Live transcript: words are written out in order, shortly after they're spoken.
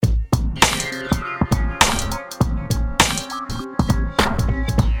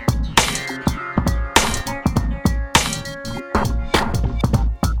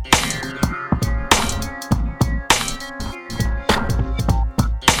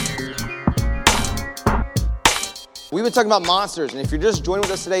We've been talking about monsters, and if you're just joining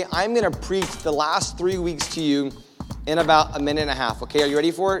with us today, I'm gonna preach the last 3 weeks to you in about a minute and a half, okay? Are you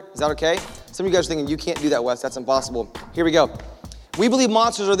ready for it? Is that okay? Some of you guys are thinking, you can't do that, Wes, that's impossible. Here we go. We believe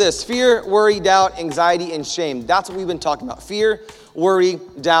monsters are this: fear, worry, doubt, anxiety, and shame. That's what we've been talking about. Fear, worry,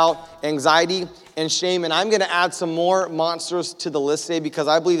 doubt, anxiety, and shame. And I'm gonna add some more monsters to the list today because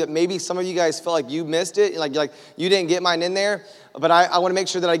I believe that maybe some of you guys felt like you missed it, like you didn't get mine in there. But I wanna make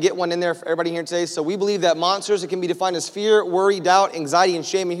sure that I get one in there for everybody here today. So we believe that monsters, it can be defined as fear, worry, doubt, anxiety, and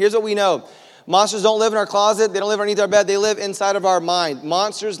shame. And here's what we know. Monsters don't live in our closet. They don't live underneath our bed. They live inside of our mind.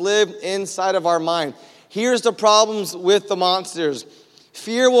 Monsters live inside of our mind. Here's the problems with the monsters.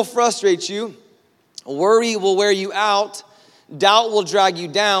 Fear will frustrate you. Worry will wear you out. Doubt will drag you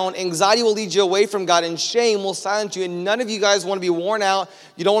down. Anxiety will lead you away from God. And shame will silence you. And none of you guys want to be worn out.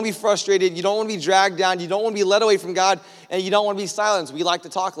 You don't want to be frustrated. You don't want to be dragged down. You don't want to be led away from God. And you don't want to be silenced. We like to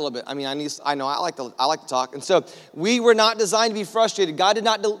talk a little bit. I mean, I know I like to talk. And so we were not designed to be frustrated. God did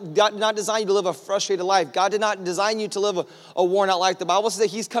not design you to live a frustrated life. God did not design you to live a worn out life. The Bible says that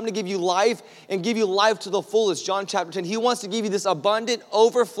He's come to give you life and give you life to the fullest. John chapter 10. He wants to give you this abundant,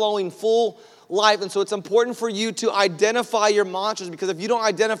 overflowing, full life. And so it's important for you to identify your monsters, because if you don't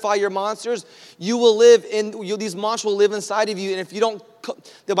identify your monsters, you will live in, these monsters will live inside of you. And if you don't,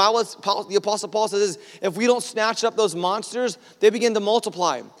 the Apostle Paul says, if we don't snatch up those monsters, they begin to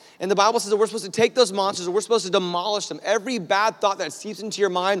multiply. And the Bible says that we're supposed to take those monsters and we're supposed to demolish them. Every bad thought that seeps into your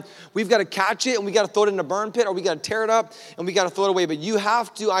mind, we've got to catch it and we got to throw it in a burn pit, or we got to tear it up and we got to throw it away. But you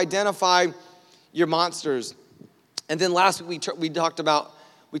have to identify your monsters. And then last week we talked about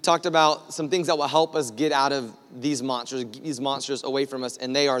some things that will help us get out of these monsters away from us,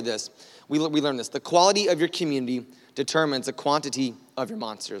 and they are this. We learned this. The quality of your community determines the quantity of your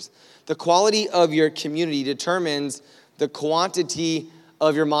monsters. The quality of your community determines the quantity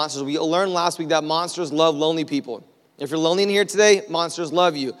of your monsters. We learned last week that monsters love lonely people. If you're lonely in here today, monsters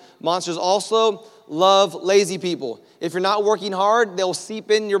love you. Monsters also love lazy people. If you're not working hard, they'll seep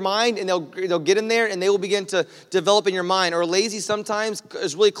in your mind and they'll get in there and they will begin to develop in your mind. Or lazy sometimes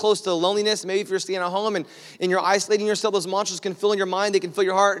is really close to loneliness. Maybe if you're staying at home and you're isolating yourself, those monsters can fill in your mind, they can fill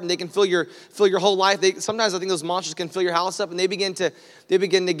your heart, and they can fill your whole life. Sometimes I think those monsters can fill your house up, and they begin to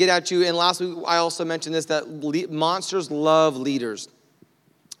get at you. And last week I also mentioned this, that monsters love leaders.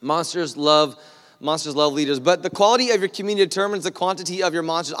 Monsters love leaders. But the quality of your community determines the quantity of your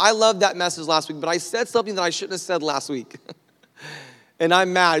monsters. I loved that message last week, but I said something that I shouldn't have said last week. And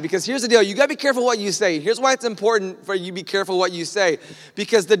I'm mad, because here's the deal. You got to be careful what you say. Here's why it's important for you to be careful what you say.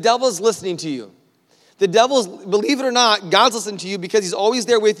 Because the devil's listening to you. The devil's, believe it or not, God's listening to you because He's always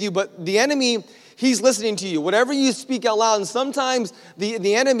there with you. But the enemy, he's listening to you. Whatever you speak out loud, and sometimes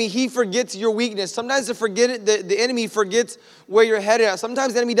the enemy, he forgets your weakness. Sometimes the enemy forgets where you're headed at.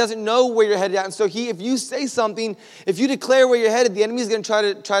 Sometimes the enemy doesn't know where you're headed at. And so if you say something, if you declare where you're headed, the enemy is going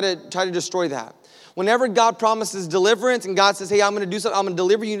to try to destroy that. Whenever God promises deliverance and God says, hey, I'm going to do something, I'm going to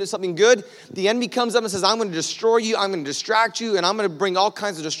deliver you to something good, the enemy comes up and says, I'm going to destroy you, I'm going to distract you, and I'm going to bring all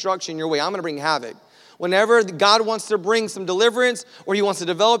kinds of destruction your way. I'm going to bring havoc. Whenever God wants to bring some deliverance or He wants to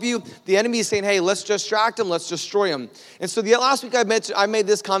develop you, the enemy is saying, hey, let's distract him, let's destroy him. And so last week I made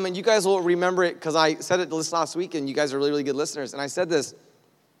this comment. You guys will remember it because I said it this last week, and you guys are really, really good listeners. And I said this.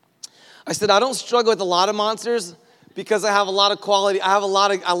 I said, I don't struggle with a lot of monsters because I have a lot of quality. I have a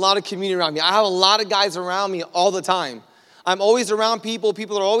lot of community around me. I have a lot of guys around me all the time. I'm always around people.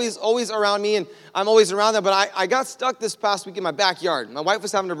 People are always around me, and I'm always around them. But I got stuck this past week in my backyard. My wife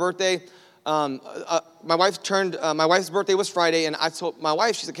was having her birthday. My wife's birthday was Friday, and I told my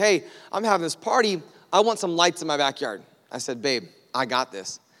wife, she's like, hey, I'm having this party. I want some lights in my backyard. I said, babe, I got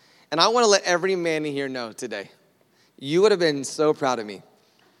this. And I want to let every man in here know today, you would have been so proud of me.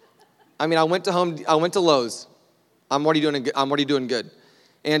 I mean, I went to Lowe's. I'm already doing good.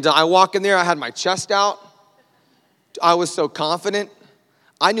 And I walk in there, I had my chest out. I was so confident.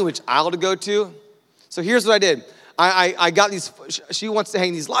 I knew which aisle to go to. So here's what I did. I got these, she wants to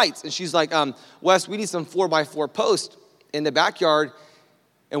hang these lights. And she's like, Wes, we need some 4x4 posts in the backyard.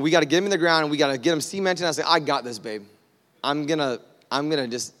 And we got to get them in the ground, and we got to get them cemented. And I said, I got this, babe. I'm gonna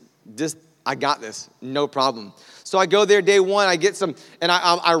just I got this, no problem. So I go there day one, I get some, and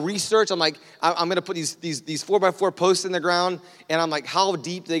I research. I'm like, I'm gonna put these 4x4 posts in the ground, and I'm like, how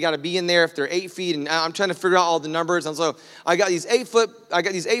deep they got to be in there if they're 8 feet, and I'm trying to figure out all the numbers. And so I got these 8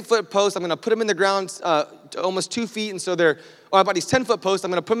 foot posts. I'm gonna put them in the ground to almost 2 feet, and so I bought these 10 foot posts. I'm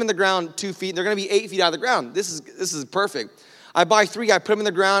gonna put them in the ground 2 feet. And they're gonna be 8 feet out of the ground. This is perfect. I buy 3, I put them in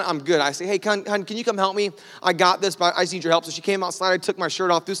the ground, I'm good. I say, hey, hun, can you come help me? I got this, but I just need your help. So she came outside, I took my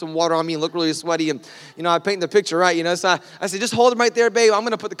shirt off, threw some water on me and looked really sweaty. And, I paint the picture right, So I said, just hold them right there, babe. I'm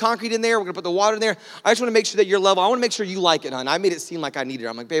going to put the concrete in there. We're going to put the water in there. I just want to make sure that you're level. I want to make sure you like it, hon. I made it seem like I needed it.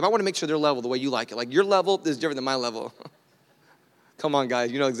 I'm like, babe, I want to make sure they're level the way you like it. Like, your level is different than my level. Come on,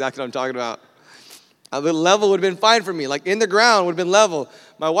 guys. You know exactly what I'm talking about. A little level would have been fine for me. Like, in the ground would have been level.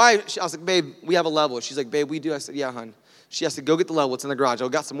 My wife, I was like, babe, we have a level. She's like, babe, we do. I said, yeah, hon. She has to go get the level. It's in the garage. I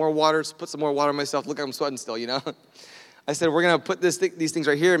got some more water. Put some more water on myself. Look, I'm sweating still, I said, we're going to put these things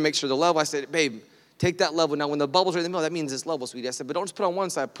right here and make sure the level. I said, babe, take that level. Now, when the bubble's right in the middle, that means it's level, sweetie. I said, but don't just put on one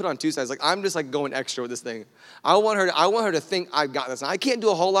side. Put on 2 sides. Like, I'm just, like, going extra with this thing. I want her to think I've got this. Now, I can't do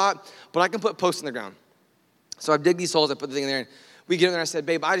a whole lot, but I can put posts in the ground. So I dig these holes. I put the thing in there. And we get in there. I said,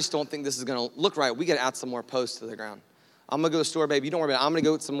 babe, I just don't think this is going to look right. We got to add some more posts to the ground. I'm going to go to the store, babe. You don't worry about it. I'm going to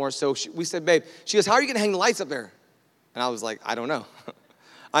go get some more. So we said, babe, she goes, how are you going to hang the lights up there? And I was like, I don't know.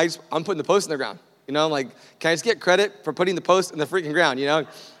 I'm putting the post in the ground. I'm like, can I just get credit for putting the post in the freaking ground,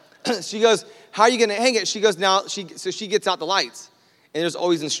 She goes, how are you going to hang it? She goes, so she gets out the lights. And there's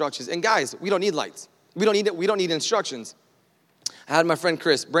always instructions. And guys, we don't need lights. We don't need it. We don't need instructions. I had my friend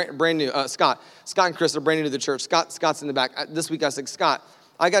Chris, brand new, Scott. Scott and Chris are brand new to the church. Scott's in the back. This week I said, Scott,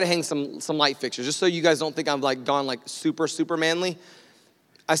 I got to hang some light fixtures, just so you guys don't think I'm like gone like super manly.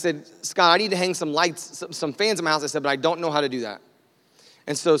 I said, Scott, I need to hang some lights, some fans in my house. I said, but I don't know how to do that.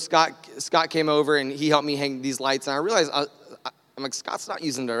 And so Scott came over and he helped me hang these lights. And I realized, I'm like, Scott's not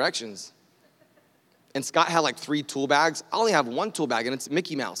using directions. And Scott had like 3 tool bags. I only have 1 tool bag and it's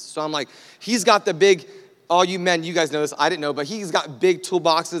Mickey Mouse. So I'm like, he's got the big, all you men, you guys know this, I didn't know, but he's got big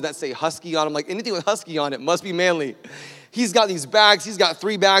toolboxes that say Husky on them. Like, anything with Husky on it must be manly. He's got these bags. He's got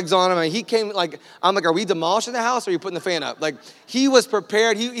 3 bags on him. And he came like, I'm like, are we demolishing the house or are you putting the fan up? Like, he was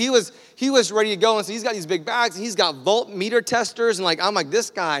prepared. He was ready to go. And so he's got these big bags. And he's got voltmeter testers. And like, I'm like, this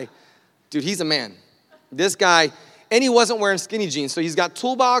guy, dude, he's a man. This guy, and he wasn't wearing skinny jeans. So he's got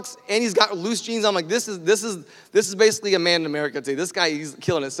toolbox and he's got loose jeans. I'm like, this is basically a man in America today. This guy, he's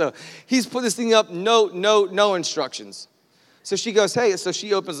killing it. So he's put this thing up, no instructions. So she goes, hey, so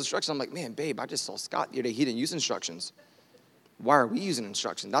she opens the instructions. I'm like, man, babe, I just saw Scott the other day. He didn't use instructions. Why are we using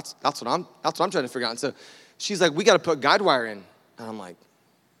instructions? That's what I'm trying to figure out. And so she's like, we got to put guide wire in. And I'm like,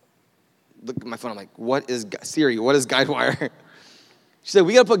 look at my phone. I'm like, Siri, what is guide wire? She said,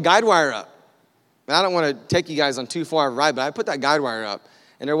 we got to put guide wire up. And I don't want to take you guys on too far of a ride, but I put that guide wire up.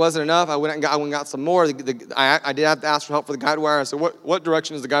 And there wasn't enough. I went and got some more. I did have to ask for help for the guide wire. I said, what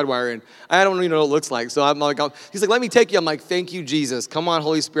direction is the guide wire in? I don't even know what it looks like. So I'm like, he's like, let me take you. I'm like, thank you, Jesus. Come on,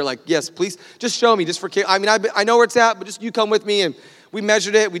 Holy Spirit. Like, yes, please, just show me. I know where it's at, but just you come with me. And we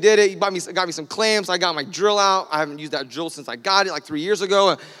measured it. We did it. He got me some clamps. I got my drill out. I haven't used that drill since I got it like 3 years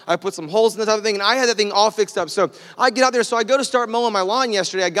ago. I put some holes in this other thing, and I had that thing all fixed up. So I get out there. So I go to start mowing my lawn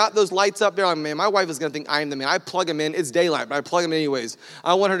yesterday. I got those lights up there. I'm like, man, my wife is going to think I am the man. I plug them in. It's daylight, but I plug them in anyways.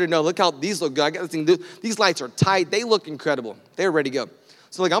 I want her to know, look how these look good. I got this thing. These lights are tight. They look incredible. They're ready to go.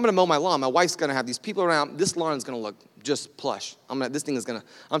 So like, I'm going to mow my lawn. My wife's going to have these people around. This lawn is going to look just plush. I'm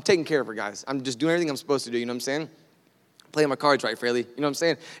taking care of her, guys. I'm just doing everything I'm supposed to do. You know what I'm saying? Playing my cards right, Fraley. You know what I'm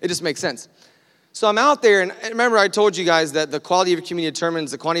saying? It just makes sense. So I'm out there, and remember I told you guys that the quality of your community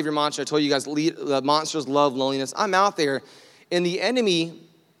determines the quantity of your monster. I told you guys the monsters love loneliness. I'm out there, and the enemy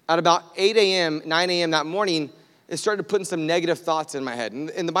at about 8 a.m., 9 a.m. that morning is started putting some negative thoughts in my head. And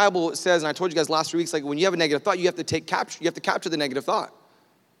in the Bible it says, and I told you guys last 3 weeks, like when you have a negative thought, you have to capture the negative thought.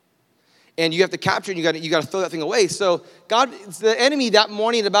 And you have to capture it, and you got to throw that thing away. So the enemy that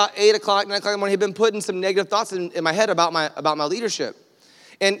morning at about 8 o'clock, 9 o'clock in the morning, had been putting some negative thoughts in my head about my leadership.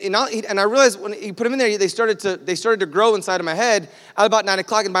 And I realized when he put them in there, they started to grow inside of my head at about 9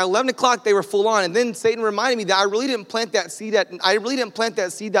 o'clock. And by 11 o'clock, they were full on. And then Satan reminded me that I really didn't plant that seed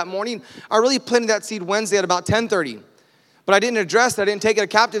that morning. I really planted that seed Wednesday at about 10:30. But I didn't address it. I didn't take it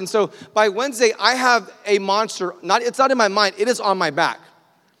captive. And so by Wednesday, I have a monster. It's not in my mind. It is on my back.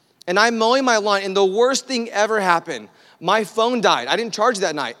 And I'm mowing my lawn, and the worst thing ever happened. My phone died. I didn't charge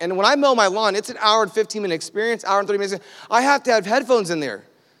that night. And when I mow my lawn, it's an hour and 15-minute experience, hour and 30 minutes. I have to have headphones in there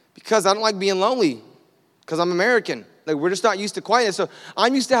because I don't like being lonely because I'm American. Like, we're just not used to quietness. So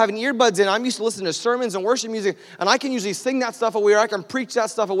I'm used to having earbuds in. I'm used to listening to sermons and worship music, and I can usually sing that stuff away, or I can preach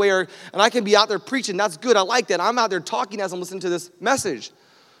that stuff away, and I can be out there preaching. That's good. I like that. I'm out there talking as I'm listening to this message.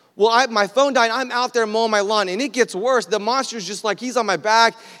 Well, my phone died. I'm out there mowing my lawn, and it gets worse. The monster's just like, he's on my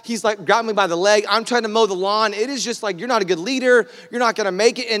back. He's like grabbing me by the leg. I'm trying to mow the lawn. It is just like, you're not a good leader. You're not going to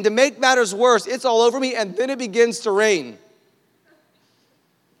make it. And to make matters worse, it's all over me, and then it begins to rain.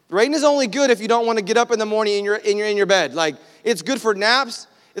 Rain is only good if you don't want to get up in the morning and you're in your bed. Like, it's good for naps.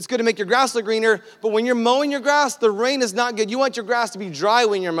 It's good to make your grass look greener, but when you're mowing your grass, the rain is not good. You want your grass to be dry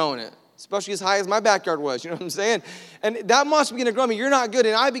when you're mowing it, especially as high as my backyard was, you know what I'm saying? And that monster began to grow me. You're not good.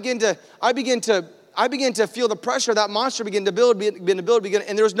 And I begin to feel the pressure of that monster begin to build,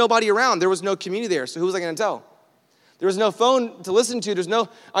 and there was nobody around. There was no community there, so who was I going to tell? There was no phone to listen to.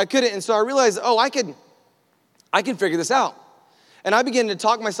 I couldn't. And so I realized, I can figure this out. And I began to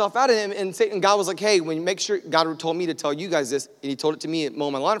talk myself out of him, and Satan, God was like, hey, when you make sure, God told me to tell you guys this, and he told it to me at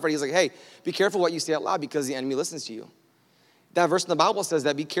mowing my lawn in front. He's like, hey, be careful what you say out loud because the enemy listens to you. That verse in the Bible says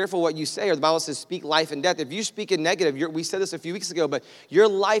that be careful what you say, or the Bible says speak life and death. If you speak in negative, we said this a few weeks ago, but your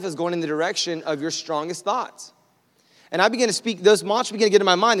life is going in the direction of your strongest thoughts. And I began to speak, those monsters began to get in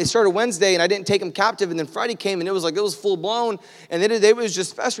my mind. They started Wednesday, and I didn't take them captive, and then Friday came, and it was full blown, and then it was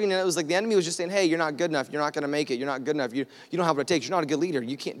just festering, and it was like the enemy was just saying, hey, you're not good enough. You're not going to make it. You're not good enough. You don't have what it takes. You're not a good leader.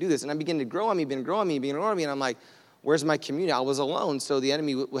 You can't do this. And I began to grow on me, and I'm like, where's my community? I was alone, so the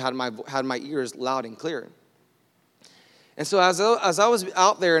enemy had my ears loud and clear. And so as I was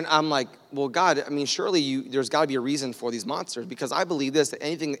out there, and I'm like, well, God, surely there's got to be a reason for these monsters, because I believe this, that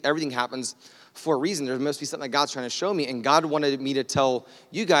everything happens for a reason. There must be something that God's trying to show me, and God wanted me to tell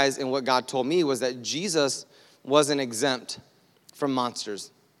you guys, and what God told me was that Jesus wasn't exempt from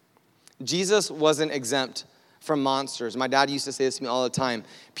monsters. Jesus wasn't exempt from monsters. My dad used to say this to me all the time.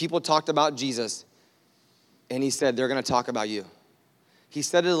 People talked about Jesus, and he said, they're going to talk about you. He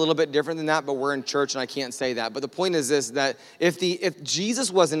said it a little bit different than that, but we're in church and I can't say that. But the point is this, that if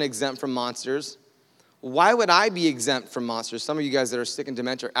Jesus wasn't exempt from monsters, why would I be exempt from monsters? Some of you guys that are sick and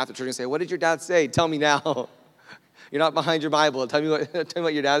dementia after church and say, what did your dad say? Tell me now. You're not behind your Bible. Tell me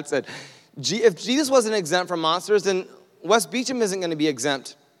what your dad said. If Jesus wasn't exempt from monsters, then West Beecham isn't going to be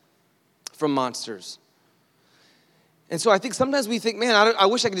exempt from monsters. And so I think sometimes we think, man, I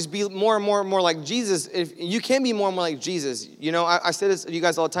wish I could just be more and more like Jesus. If you can be more and more like Jesus. You know, I say this to you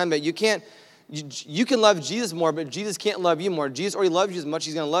guys all the time, but you can love Jesus more, but Jesus can't love you more. Jesus already loves you as much as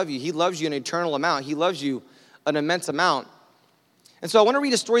he's going to love you. He loves you an eternal amount. He loves you an immense amount. And so I want to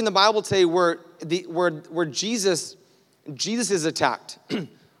read a story in the Bible today where Jesus is attacked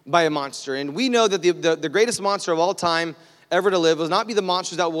by a monster. And we know that the greatest monster of all time ever to live will not be the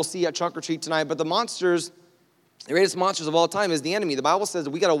monsters that we'll see at Trunk or Treat tonight, but the greatest monsters of all time is the enemy. The Bible says that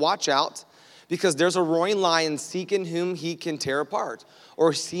we got to watch out because there's a roaring lion seeking whom he can tear apart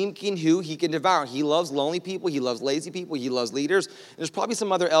or seeking who he can devour. He loves lonely people. He loves lazy people. He loves leaders. There's probably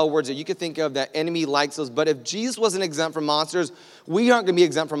some other L words that you could think of that enemy likes those. But if Jesus wasn't exempt from monsters, we aren't going to be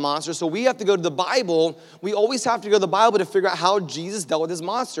exempt from monsters. So we have to go to the Bible. We always have to go to the Bible to figure out how Jesus dealt with his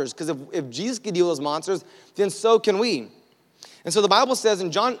monsters. Because if Jesus could deal with those monsters, then so can we. And so the Bible says in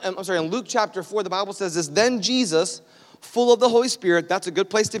Luke chapter 4, the Bible says this, then Jesus, full of the Holy Spirit, that's a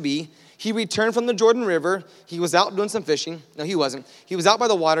good place to be, he returned from the Jordan River. He was out doing some fishing. No, he wasn't. He was out by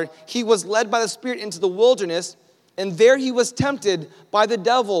the water. He was led by the Spirit into the wilderness, and there he was tempted by the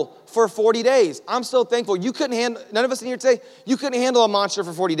devil for 40 days. I'm so thankful. None of us in here today, you couldn't handle a monster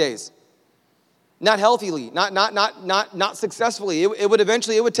for 40 days. Not healthily, not successfully. It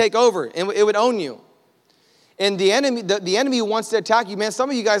would take over, and it would own you. And the enemy wants to attack you. Man, some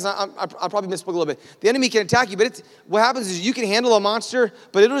of you guys, I probably misspoke a little bit. The enemy can attack you, but what happens is you can handle a monster,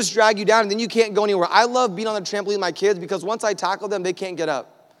 but it'll just drag you down, and then you can't go anywhere. I love being on the trampoline with my kids because once I tackle them, they can't get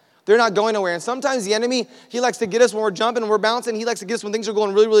up. They're not going nowhere. And sometimes the enemy, he likes to get us when we're jumping and we're bouncing. He likes to get us when things are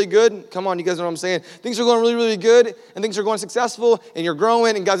going really, really good. Come on, you guys know what I'm saying. Things are going really, really good, and things are going successful, and you're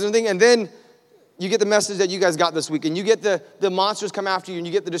growing, and God's doing things, and then you get the message that you guys got this week, and you get the monsters come after you, and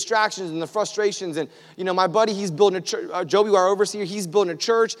you get the distractions and the frustrations. And, my buddy, he's building a church. Joby, our overseer, he's building a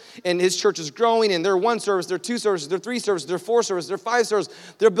church, and his church is growing, and they're one service, they're two services, they're three services, they're four services, they're five services.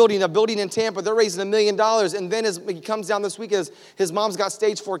 They're building a building in Tampa. They're raising $1 million. And then he comes down this week as his mom's got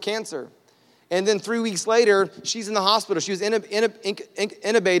stage 4 cancer. And then 3 weeks later, she's in the hospital. She was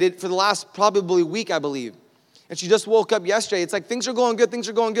intubated for the last probably week, I believe. And she just woke up yesterday. It's like things are going good, things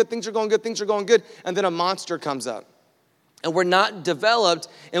are going good, things are going good, things are going good. And then a monster comes up. And we're not developed,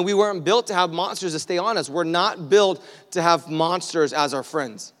 and we weren't built to have monsters to stay on us. We're not built to have monsters as our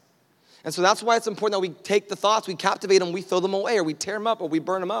friends. And so that's why it's important that we take the thoughts, we captivate them, we throw them away, or we tear them up, or we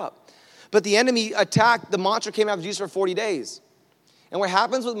burn them up. But the enemy attacked, the monster came after Jesus for 40 days. And what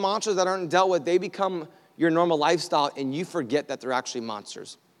happens with monsters that aren't dealt with, they become your normal lifestyle, and you forget that they're actually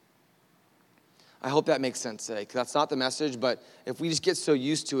monsters. I hope that makes sense today, because that's not the message, but if we just get so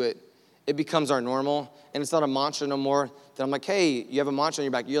used to it, it becomes our normal, and it's not a monster no more. Then I'm like, hey, you have a monster on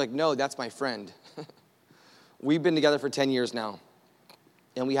your back. You're like, no, that's my friend. We've been together for 10 years now,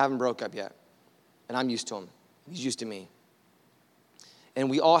 and we haven't broke up yet, and I'm used to him. He's used to me. And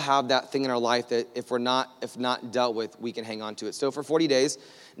we all have that thing in our life that if not dealt with, we can hang on to it. So for 40 days,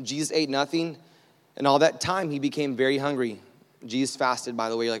 Jesus ate nothing. And all that time, he became very hungry. Jesus fasted, by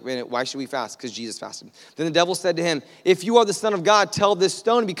the way. You're like, man, why should we fast? Because Jesus fasted. Then the devil said to him, if you are the Son of God, tell this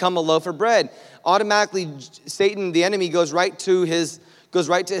stone to become a loaf of bread. Automatically, Satan, the enemy, goes right to his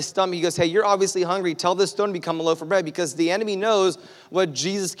stomach. He goes, hey, you're obviously hungry. Tell this stone to become a loaf of bread, because the enemy knows what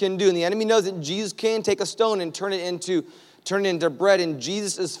Jesus can do. And the enemy knows that Jesus can take a stone and turn it into bread. And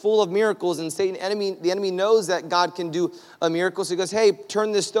Jesus is full of miracles. And the enemy knows that God can do a miracle. So he goes, hey,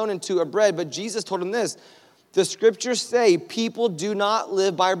 turn this stone into a bread. But Jesus told him this: the scriptures say people do not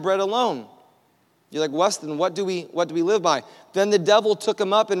live by bread alone. You're like, Weston, what do we live by? Then the devil took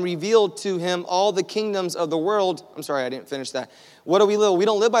him up and revealed to him all the kingdoms of the world. I'm sorry, I didn't finish that. What do we live? We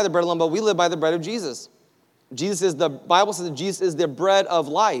don't live by the bread alone, but we live by the bread of Jesus. The Bible says that Jesus is the bread of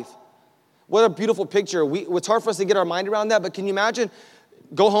life. What a beautiful picture. It's hard for us to get our mind around that, but can you imagine?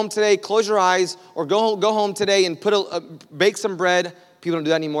 Go home today, close your eyes, or go home today and bake some bread. People don't do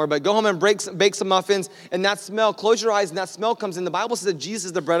that anymore, but go home and bake some muffins, and that smell, close your eyes, and that smell comes in. The Bible says that Jesus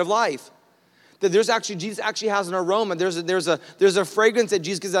is the bread of life. That Jesus actually has an aroma. There's a fragrance that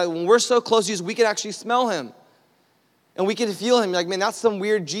Jesus gives out. When we're so close to Jesus, we can actually smell him. And we can feel him. You're like, man, that's some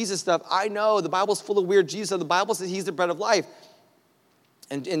weird Jesus stuff. I know, the Bible's full of weird Jesus stuff. The Bible says he's the bread of life.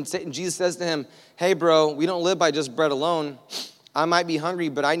 And Jesus says to him, hey, bro, we don't live by just bread alone. I might be hungry,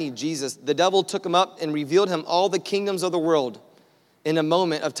 but I need Jesus. The devil took him up and revealed him all the kingdoms of the world. In a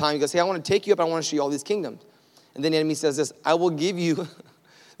moment of time, he goes, hey, I want to take you up. I want to show you all these kingdoms. And then the enemy says this: I will give you,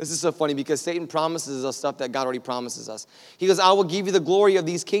 this is so funny because Satan promises us stuff that God already promises us. He goes, I will give you the glory of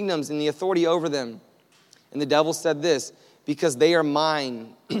these kingdoms and the authority over them. And the devil said this: because they are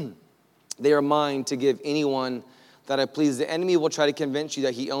mine, they are mine to give anyone that I please. The enemy will try to convince you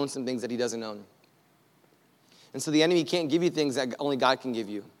that he owns some things that he doesn't own. And so the enemy can't give you things that only God can give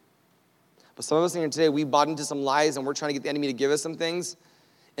you. But some of us here today, we bought into some lies and we're trying to get the enemy to give us some things.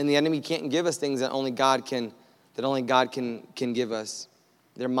 And the enemy can't give us things that only God can give us.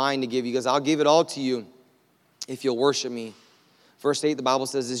 They're mine to give you. He goes, I'll give it all to you if you'll worship me. Verse 8, the Bible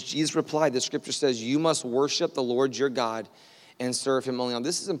says, as Jesus replied, the scripture says, you must worship the Lord your God and serve him only. Now,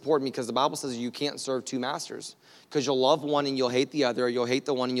 this is important because the Bible says you can't serve two masters, because you'll love one and you'll hate the other, or you'll hate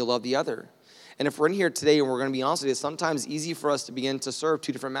the one and you'll love the other. And if we're in here today and we're going to be honest with you, it's sometimes easy for us to begin to serve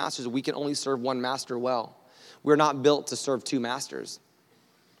two different masters. We can only serve one master well. We're not built to serve two masters.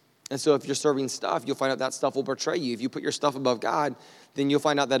 And so if you're serving stuff, you'll find out that stuff will betray you. If you put your stuff above God, then you'll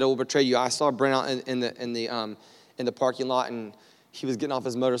find out that it will betray you. I saw Brent out in the parking lot, and he was getting off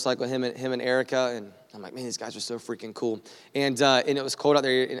his motorcycle, him and Erica, and I'm like, man, these guys are so freaking cool. And it was cold out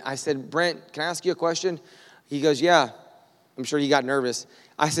there, and I said, Brent, can I ask you a question? He goes, yeah. I'm sure he got nervous.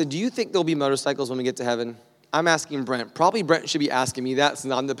 I said, do you think there'll be motorcycles when we get to heaven? I'm asking Brent. Probably Brent should be asking me that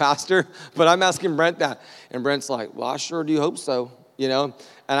since I'm the pastor, but I'm asking Brent that. And Brent's like, well, I sure do hope so, you know?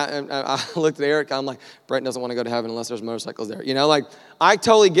 And I looked at Eric, I'm like, Brent doesn't want to go to heaven unless there's motorcycles there. You know, like, I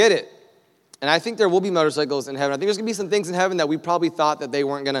totally get it. And I think there will be motorcycles in heaven. I think there's going to be some things in heaven that we probably thought that they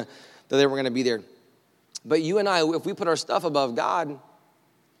weren't going to be there. But you and I, if we put our stuff above God,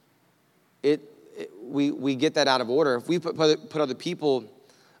 we get that out of order. If we put other people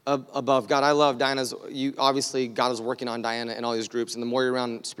above God. I love Diana's, obviously God is working on Diana and all these groups, and the more you're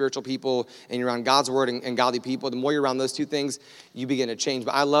around spiritual people and you're around God's word and godly people, the more you're around those two things, you begin to change.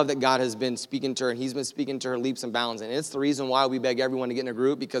 But I love that God has been speaking to her, and he's been speaking to her leaps and bounds, and it's the reason why we beg everyone to get in a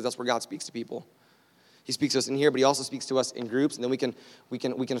group, because that's where God speaks to people. He speaks to us in here, but he also speaks to us in groups, and then we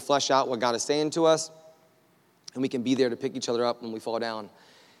can flesh out what God is saying to us, and we can be there to pick each other up when we fall down.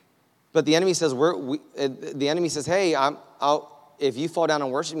 But the enemy says, hey, if you fall down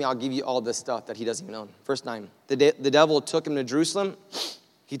and worship me, I'll give you all this stuff that he doesn't even own. Verse 9, the devil took him to Jerusalem.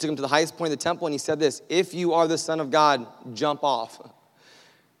 He took him to the highest point of the temple, and he said this: if you are the Son of God, jump off.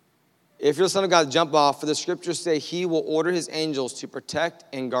 If you're the Son of God, jump off. For the scriptures say he will order his angels to protect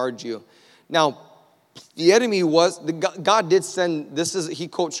and guard you. Now, the enemy God did send, he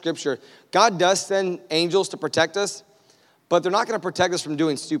quotes scripture. God does send angels to protect us, but they're not going to protect us from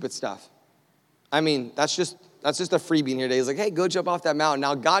doing stupid stuff. I mean, that's just a freebie here today. He's like, hey, go jump off that mountain.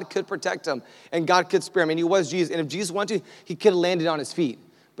 Now, God could protect him, and God could spare him, and he was Jesus. And if Jesus wanted to, he could have landed on his feet.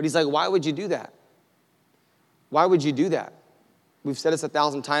 But he's like, why would you do that? Why would you do that? We've said this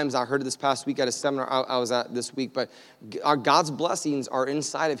 1,000 times. I heard it this past week at a seminar I was at this week. But God's blessings are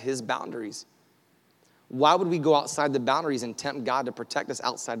inside of his boundaries. Why would we go outside the boundaries and tempt God to protect us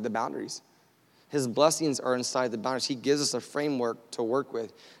outside the boundaries? His blessings are inside the boundaries. He gives us a framework to work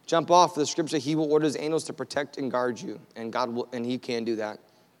with. Jump off the scripture. He will order his angels to protect and guard you. And he can do that.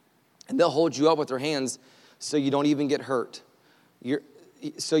 And they'll hold you up with their hands so you don't even get hurt.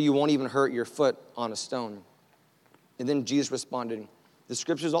 so you won't even hurt your foot on a stone. And then Jesus responded, the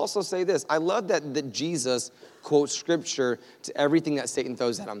scriptures also say this. I love that Jesus quotes scripture to everything that Satan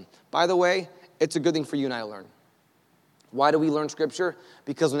throws at him. By the way, it's a good thing for you and I to learn. Why do we learn scripture?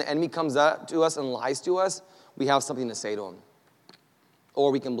 Because when the enemy comes up to us and lies to us, we have something to say to him.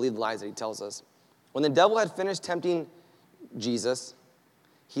 Or we can believe the lies that he tells us. When the devil had finished tempting Jesus,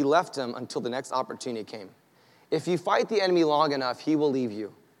 he left him until the next opportunity came. If you fight the enemy long enough, he will leave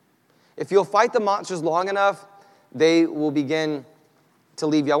you. If you'll fight the monsters long enough, they will begin to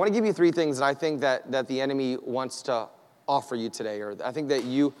leave you. I want to give you 3 things that I think that the enemy wants to offer you today, or I think that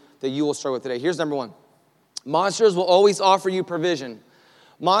you will struggle with today. Here's number 1. Monsters will always offer you provision.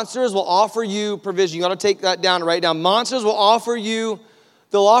 Monsters will offer you provision. You got to take that down and write it down. Monsters will offer you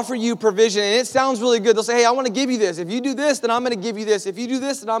provision. And it sounds really good. They'll say, hey, I want to give you this. If you do this, then I'm going to give you this. If you do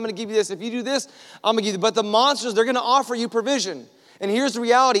this, then I'm going to give you this. If you do this, I'm going to give you this. But the monsters, they're going to offer you provision. And here's the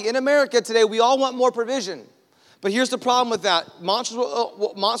reality. In America today, we all want more provision. But here's the problem with that. Monsters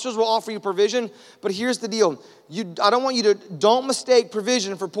will offer you provision, but here's the deal. Don't mistake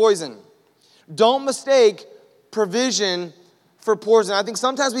provision for poison. Don't mistake provision for poison. I think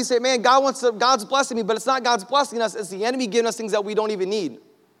sometimes we say, man, God's blessing me, but it's not God's blessing us. It's the enemy giving us things that we don't even need.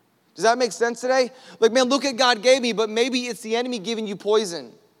 Does that make sense today? Like, man, look at God gave me, but maybe it's the enemy giving you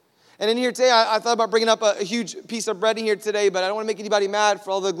poison. And in here today, I thought about bringing up a huge piece of bread in here today, but I don't want to make anybody mad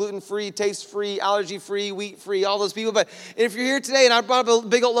for all the gluten-free, taste-free, allergy-free, wheat-free, all those people. But if you're here today and I brought up a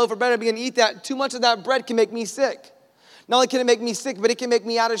big old loaf of bread and I'm going to eat that, too much of that bread can make me sick. Not only can it make me sick, but it can make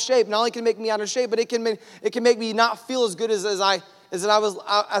me out of shape. Not only can it make me out of shape, but it can make me not feel as good as I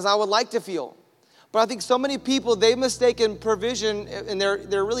would like to feel. But I think so many people, they've mistaken provision, and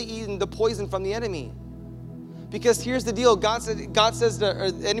they're really eating the poison from the enemy. Because here's the deal.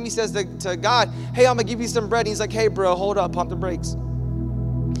 The enemy says to God, hey, I'm going to give you some bread. And he's like, hey, bro, hold up, pump the brakes.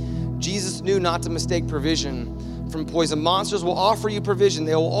 Jesus knew not to mistake provision from poison. Monsters will offer you provision.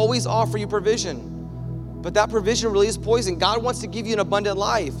 They will always offer you provision. But that provision really is poison. God wants to give you an abundant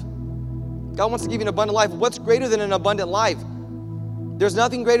life. God wants to give you an abundant life. What's greater than an abundant life? There's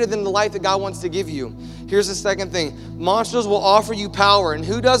nothing greater than the life that God wants to give you. Here's the second thing. Monsters will offer you power. And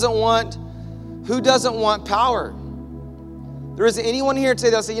who doesn't want power? There isn't anyone here today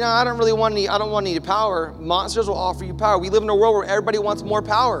that'll say, I don't want any power. Monsters will offer you power. We live in a world where everybody wants more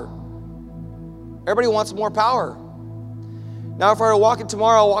power. Everybody wants more power. Now, if I were to walk in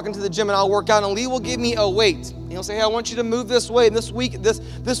tomorrow, I'll walk into the gym and I'll work out, and Lee will give me a weight. And he'll say, hey, I want you to move this weight. And this week, this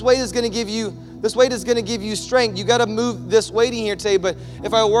weight is going to give you strength. You got to move this weight in here today. But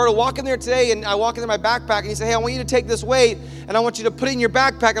if I were to walk in there today and I walk in there my backpack and he say, hey, I want you to take this weight and I want you to put it in your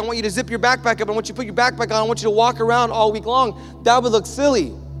backpack. I want you to zip your backpack up. I want you to put your backpack on. I want you to walk around all week long. That would look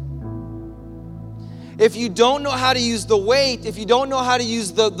silly. If you don't know how to use the weight, if you don't know how to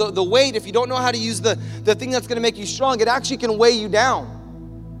use the weight, if you don't know how to use the thing that's going to make you strong, it actually can weigh you down.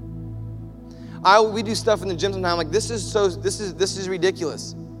 We do stuff in the gym sometimes. I'm like, this is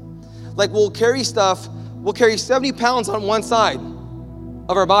ridiculous. Like we'll carry 70 pounds on one side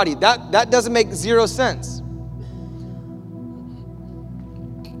of our body. That doesn't make 0 sense.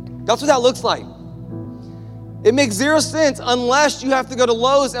 That's what that looks like. It makes 0 sense unless you have to go to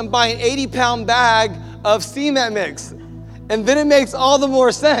Lowe's and buy an 80-pound bag of cement mix. And then it makes all the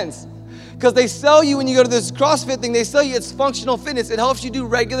more sense. Because they sell you, when you go to this CrossFit thing, they sell you it's functional fitness. It helps you do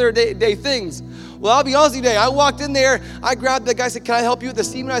regular day things. Well, I'll be honest with you today. I walked in there, I grabbed the guy, said, can I help you with the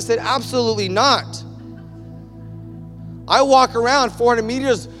cement? I said, absolutely not. I walk around 400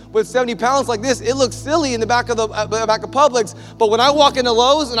 meters with 70 pounds like this. It looks silly in the back of Publix. But when I walk into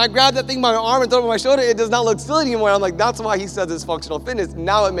Lowe's and I grab that thing by my arm and throw it on my shoulder, it does not look silly anymore. I'm like, that's why he says it's functional fitness.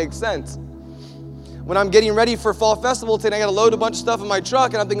 Now it makes sense. When I'm getting ready for Fall Festival today, I got to load a bunch of stuff in my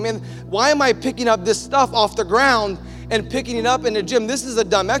truck, and I'm thinking, man, why am I picking up this stuff off the ground and picking it up in the gym? This is a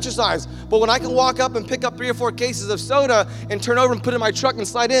dumb exercise. But when I can walk up and pick up 3 or 4 cases of soda and turn over and put it in my truck and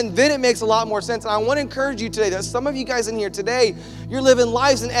slide in, then it makes a lot more sense. And I want to encourage you today that some of you guys in here today, you're living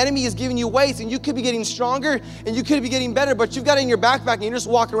lives and enemy is giving you weights, and you could be getting stronger and you could be getting better, but you've got it in your backpack and you're just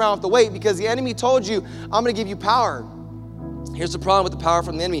walking around with the weight because the enemy told you, I'm going to give you power. Here's the problem with the power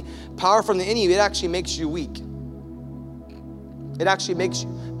from the enemy. Power from the enemy, it actually makes you weak.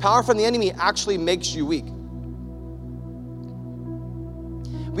 Power from the enemy actually makes you weak.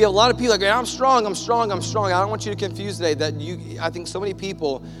 We have a lot of people like, I'm strong. I don't want you to confuse today I think so many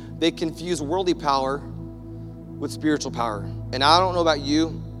people, they confuse worldly power with spiritual power. And I don't know about you,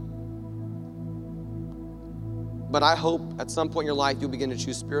 but I hope at some point in your life you'll begin to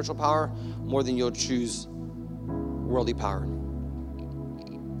choose spiritual power more than you'll choose worldly power.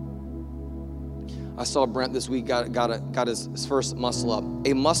 I saw Brent this week got his first muscle up.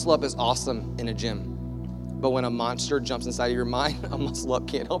 A muscle up is awesome in a gym, but when a monster jumps inside of your mind, a muscle up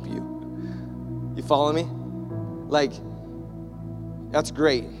can't help you. You follow me? Like, that's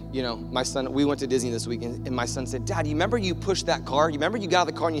great. You know, my son, we went to Disney this week, and my son said, Dad, you remember you pushed that car? You remember you got out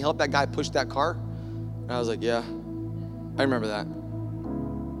of the car and you helped that guy push that car? And I was like, yeah, I remember that.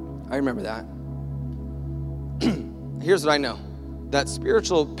 I remember that. Here's what I know. That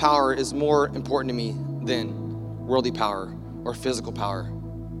spiritual power is more important to me than worldly power or physical power.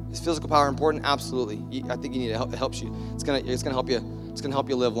 Is physical power important? Absolutely. I think you need it. It helps you. It's gonna help you. It's gonna help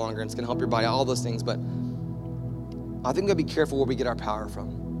you live longer. It's gonna help your body. All those things. But I think we gotta be careful where we get our power from.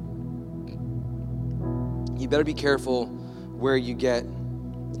 You better be careful where you get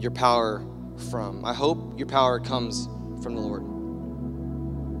your power from. I hope your power comes from the Lord,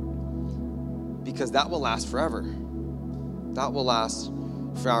 because that will last forever. That will last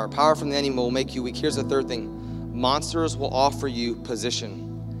forever. Power from the enemy will make you weak. Here's the third thing. Monsters will offer you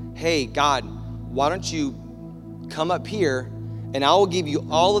position. Hey, God, why don't you come up here and I will give you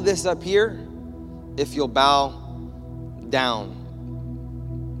all of this up here if you'll bow down.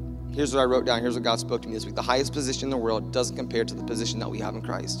 Here's what I wrote down. Here's what God spoke to me this week. The highest position in the world doesn't compare to the position that we have in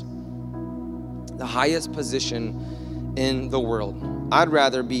Christ. The highest position in the world. I'd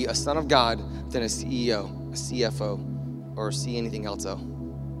rather be a son of God than a CEO, a CFO, or see anything else. I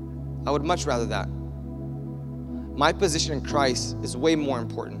would much rather that. My position in Christ is way more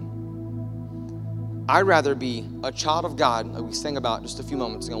important. I'd rather be a child of God, like we sang about just a few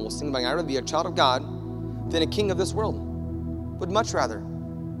moments ago. We'll sing about it. I'd rather be a child of God than a king of this world. Would much rather.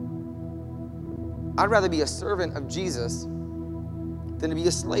 I'd rather be a servant of Jesus than to be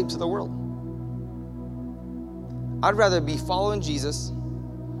a slave to the world. I'd rather be following Jesus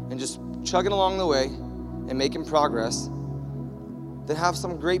and just chugging along the way and making progress than have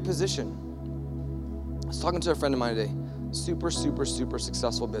some great position. I was talking to a friend of mine today, super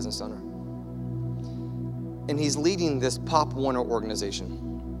successful business owner. And he's leading this Pop Warner organization.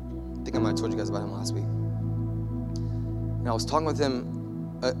 I think I might have told you guys about him last week. And I was talking with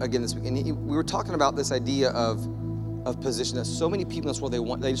him again this week, and we were talking about this idea of position. That so many people in this world,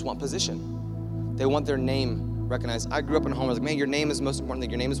 they just want position. They want their name recognized. I grew up in a home where I was like, man, your name is the most important thing.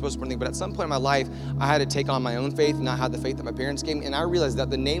 Your name is the most important thing. But at some point in my life, I had to take on my own faith and not have the faith that my parents gave me. And I realized that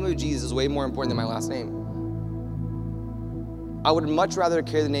the name of Jesus is way more important than my last name. I would much rather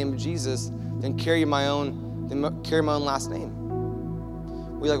carry the name of Jesus than carry my own last name.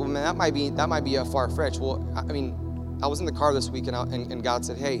 We're like, well, man, that might be a far fetch. Well, I mean, I was in the car this week and God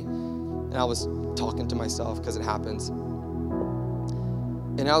said, hey, and I was talking to myself because it happens.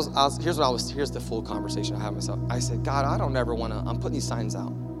 And here's the full conversation I had with myself. I said, God, I'm putting these signs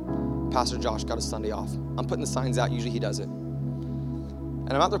out. Pastor Josh got a Sunday off. I'm putting the signs out. Usually he does it.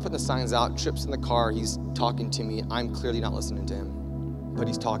 And I'm out there putting the signs out, trips in the car. He's talking to me. I'm clearly not listening to him, but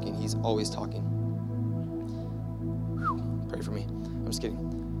he's talking. He's always talking. Pray for me. I'm just kidding.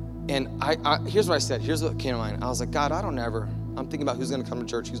 And here's what I said. Here's what came to mind. I was like, God, I'm thinking about who's going to come to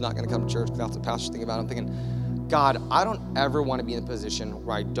church, who's not going to come to church. That's what pastors think about. I'm thinking, God, I don't ever want to be in a position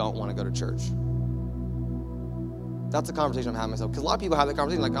where I don't want to go to church. That's the conversation I'm having myself. Because a lot of people have that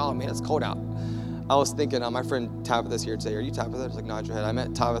conversation like, oh man, it's cold out. I was thinking, my friend Tabitha's here today. Are you Tabitha? I was like, nod your head. I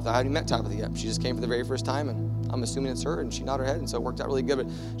met Tabitha. I haven't met Tabitha yet. She just came for the very first time, and I'm assuming it's her, and she nodded her head, and so it worked out really good. But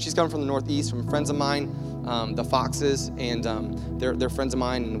she's coming from the Northeast, from friends of mine, the Foxes, and they're friends of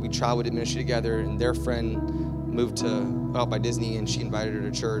mine, and we traveled in ministry together, and their friend moved out by Disney, and she invited her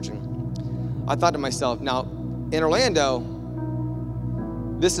to church. And I thought to myself, now, in Orlando,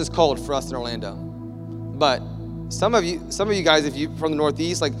 this is cold for us in Orlando. But some of you guys, if you from the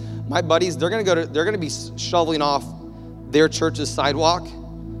Northeast, like my buddies, they're gonna be shoveling off their church's sidewalk,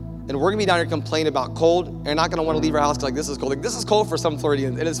 and we're gonna be down here complaining about cold and not gonna want to leave our house because like this is cold. Like this is cold for some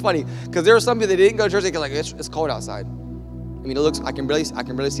Floridians, and it's funny because there are some people that didn't go to church. They go like it's cold outside. I mean, I can barely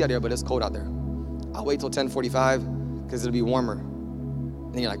see out here, but it's cold out there. I'll wait till 10:45 because it'll be warmer.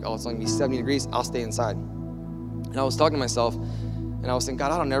 And then you're like, oh, it's only gonna be 70 degrees. I'll stay inside. And I was talking to myself, and I was saying,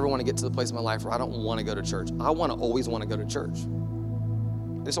 God, I don't ever want to get to the place in my life where I don't want to go to church. I always want to go to church.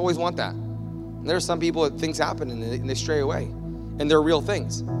 I just always want that. And there are some people that things happen and they stray away. And they're real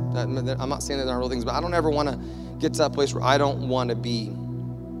things. I'm not saying that they're not real things, but I don't ever want to get to that place where I don't want to be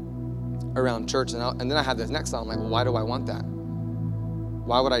around church. And then I have this next thought. I'm like, well, why do I want that?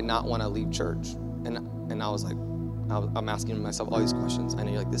 Why would I not want to leave church? And I was like, I'm asking myself all these questions. And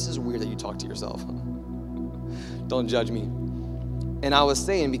you're like, this is weird that you talk to yourself. Don't judge me. And I was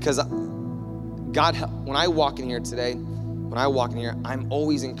saying, because God, when I walk in here today, I'm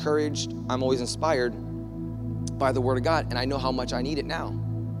always encouraged, I'm always inspired by the Word of God, and I know how much I need it now.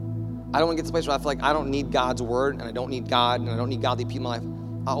 I don't want to get to the place where I feel like I don't need God's word and I don't need God and I don't need godly people in my life.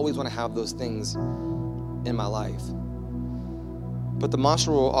 I always want to have those things in my life. But the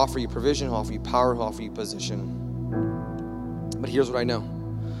monster will offer you provision, he'll offer you power, he'll offer you position. But here's what I know.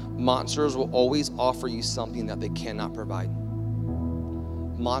 Monsters will always offer you something that they cannot provide.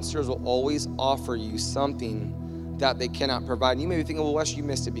 Monsters will always offer you something that they cannot provide. And you may be thinking, well, Wes, you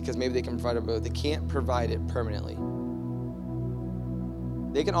missed it because maybe they can provide it, but they can't provide it permanently.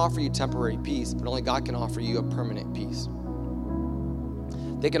 They can offer you temporary peace, but only God can offer you a permanent peace.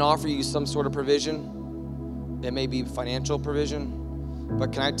 They can offer you some sort of provision. It may be financial provision,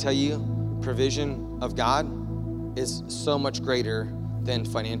 but can I tell you, provision of God is so much greater than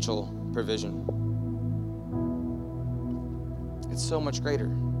financial provision. It's so much greater.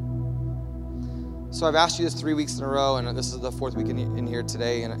 So I've asked you this 3 weeks in a row, and this is the fourth week in here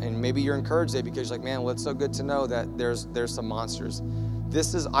today, and maybe you're encouraged today because you're like, man, well, it's so good to know that there's some monsters.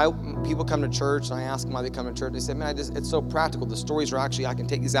 People come to church, and I ask them why they come to church. They say, man, it's so practical. The stories are actually, I can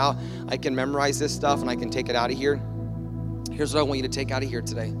take these out, I can memorize this stuff, and I can take it out of here. Here's what I want you to take out of here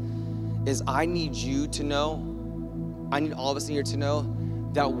today, is I need you to know, I need all of us in here to know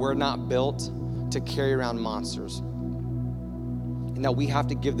that we're not built to carry around monsters. And that we have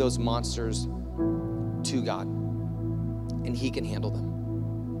to give those monsters to God. And he can handle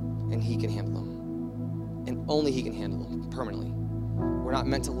them. And he can handle them. And only he can handle them permanently. We're not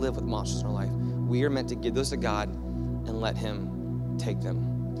meant to live with monsters in our life. We are meant to give those to God and let him take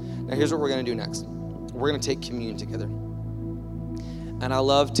them. Now here's what we're going to do next. We're going to take communion together. And I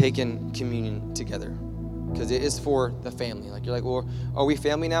love taking communion together because it is for the family. Like you're like, well, are we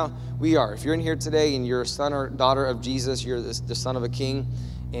family now? We are. If you're in here today and you're a son or daughter of Jesus, you're the son of a king,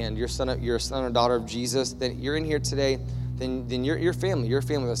 and you're a son or daughter of Jesus, then you're in here today, then you're family. You're a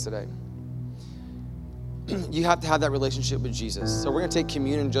family with us today. You have to have that relationship with Jesus. So we're going to take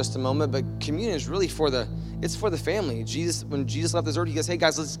communion in just a moment, but communion is really for the family. When Jesus left this earth, he goes, hey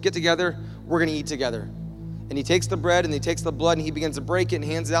guys, let's get together. We're going to eat together. And he takes the bread and he takes the blood and he begins to break it and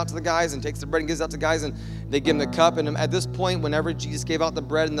hands it out to the guys, and takes the bread and gives it out to the guys, and they give him the cup. And at this point, whenever Jesus gave out the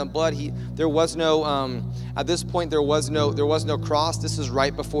bread and the blood, there was no cross. This is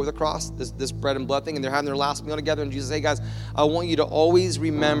right before the cross, this bread and blood thing, and they're having their last meal together. And Jesus says, hey guys, I want you to always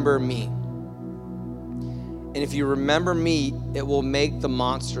remember me. And if you remember me, it will make the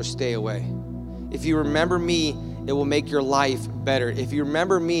monster stay away. If you remember me, it will make your life better. If you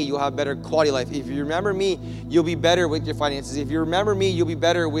remember me, you'll have better quality of life. If you remember me, you'll be better with your finances. If you remember me, you'll be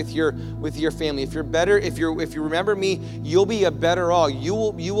better with your family. If you remember me, you'll be a better all. You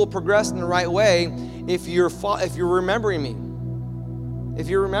will progress in the right way if you're remembering me. If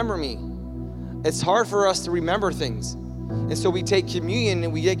you remember me. It's hard for us to remember things. And so we take communion,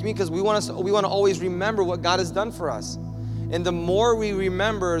 and we take communion because we want to always remember what God has done for us. And the more we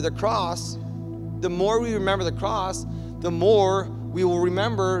remember the cross, the more we will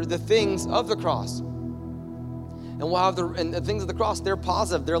remember the things of the cross. And we'll have the things of the cross, they're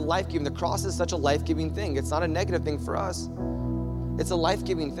positive, they're life-giving. The cross is such a life-giving thing. It's not a negative thing for us. It's a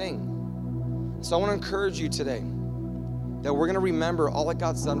life-giving thing. So I want to encourage you today that we're going to remember all that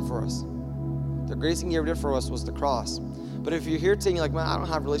God's done for us. The greatest thing he ever did for us was the cross. But if you're here today and you're like, man, I don't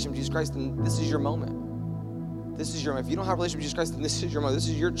have a relationship with Jesus Christ, then this is your moment. This is your moment. If you don't have a relationship with Jesus Christ, then this is your moment. This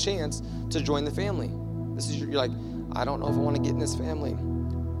is your chance to join the family. You're like, I don't know if I want to get in this family.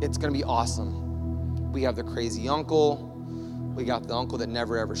 It's going to be awesome. We have the crazy uncle. We got the uncle that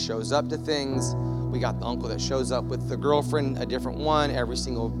never ever shows up to things. We got the uncle that shows up with the girlfriend, a different one, every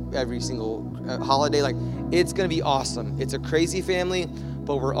single holiday. Like, it's going to be awesome. It's a crazy family,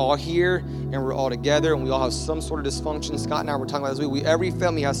 but we're all here and we're all together, and we all have some sort of dysfunction. Scott and I were talking about this week. Every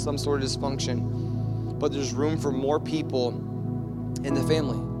family has some sort of dysfunction, but there's room for more people in the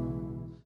family.